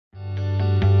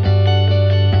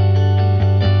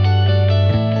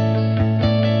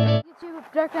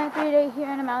Dark Knight 3D here,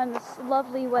 and I'm out in this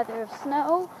lovely weather of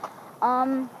snow.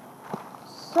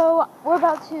 So we're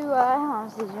about to, I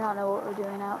honestly do not know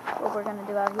what we're gonna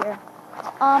do out here.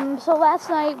 So last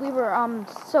night we were,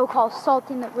 so-called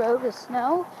salting the road with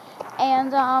snow,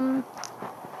 and,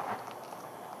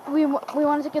 we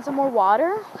wanted to get some more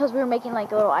water, because we were making,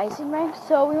 like, a little icing rink,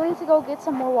 so we wanted to go get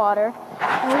some more water,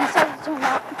 and we decided to turn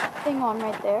that thing on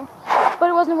right there, but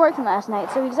it wasn't working last night,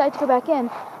 so we decided to go back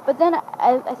in, but then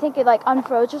I think it, like,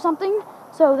 unfroze or something,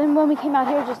 so then when we came out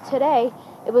here just today,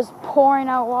 it was pouring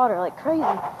out water like crazy,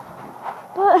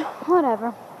 but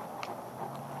whatever.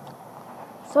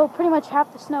 So pretty much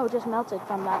half the snow just melted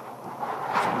from that.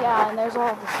 Yeah, and there's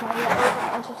all the snow, over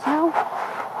an inch of snow.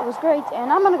 It was great,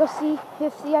 and I'm gonna go see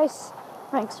if the ice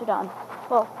rinks are done.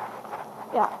 Well,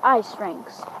 yeah, ice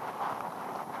rinks.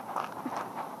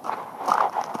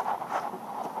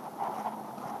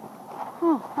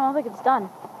 I don't think it's done.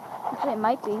 Actually, it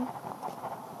might be.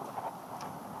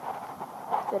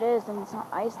 If it is, then it's not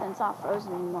ice, then it's not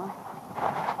frozen anymore.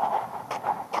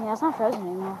 Yeah, it's not frozen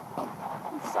anymore.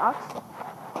 It sucks.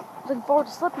 Looking forward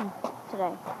to slipping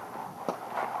today.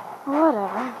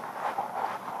 Whatever.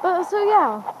 But, so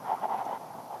yeah.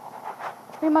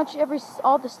 Pretty much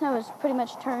all the snow is pretty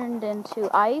much turned into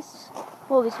ice.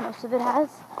 Well, at least most of it has.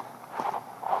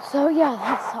 So yeah,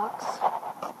 that sucks.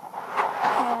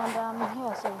 And,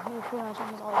 yeah, so here pretty much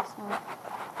is all the snow.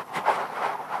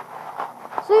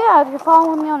 So yeah, if you're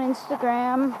following me on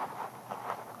Instagram,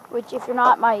 which if you're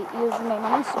not, my username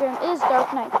on Instagram is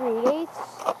DarkKnight388.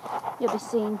 You'll be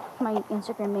seeing my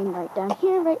Instagram name right down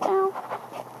here right now.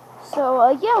 So,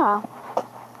 yeah.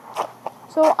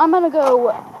 So I'm gonna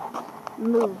go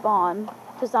move on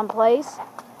to someplace.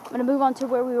 I'm gonna move on to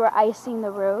where we were icing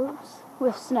the roads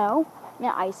with snow.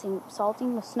 Yeah,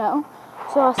 salting with snow.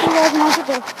 So I'll see you guys in another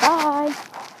video. Bye.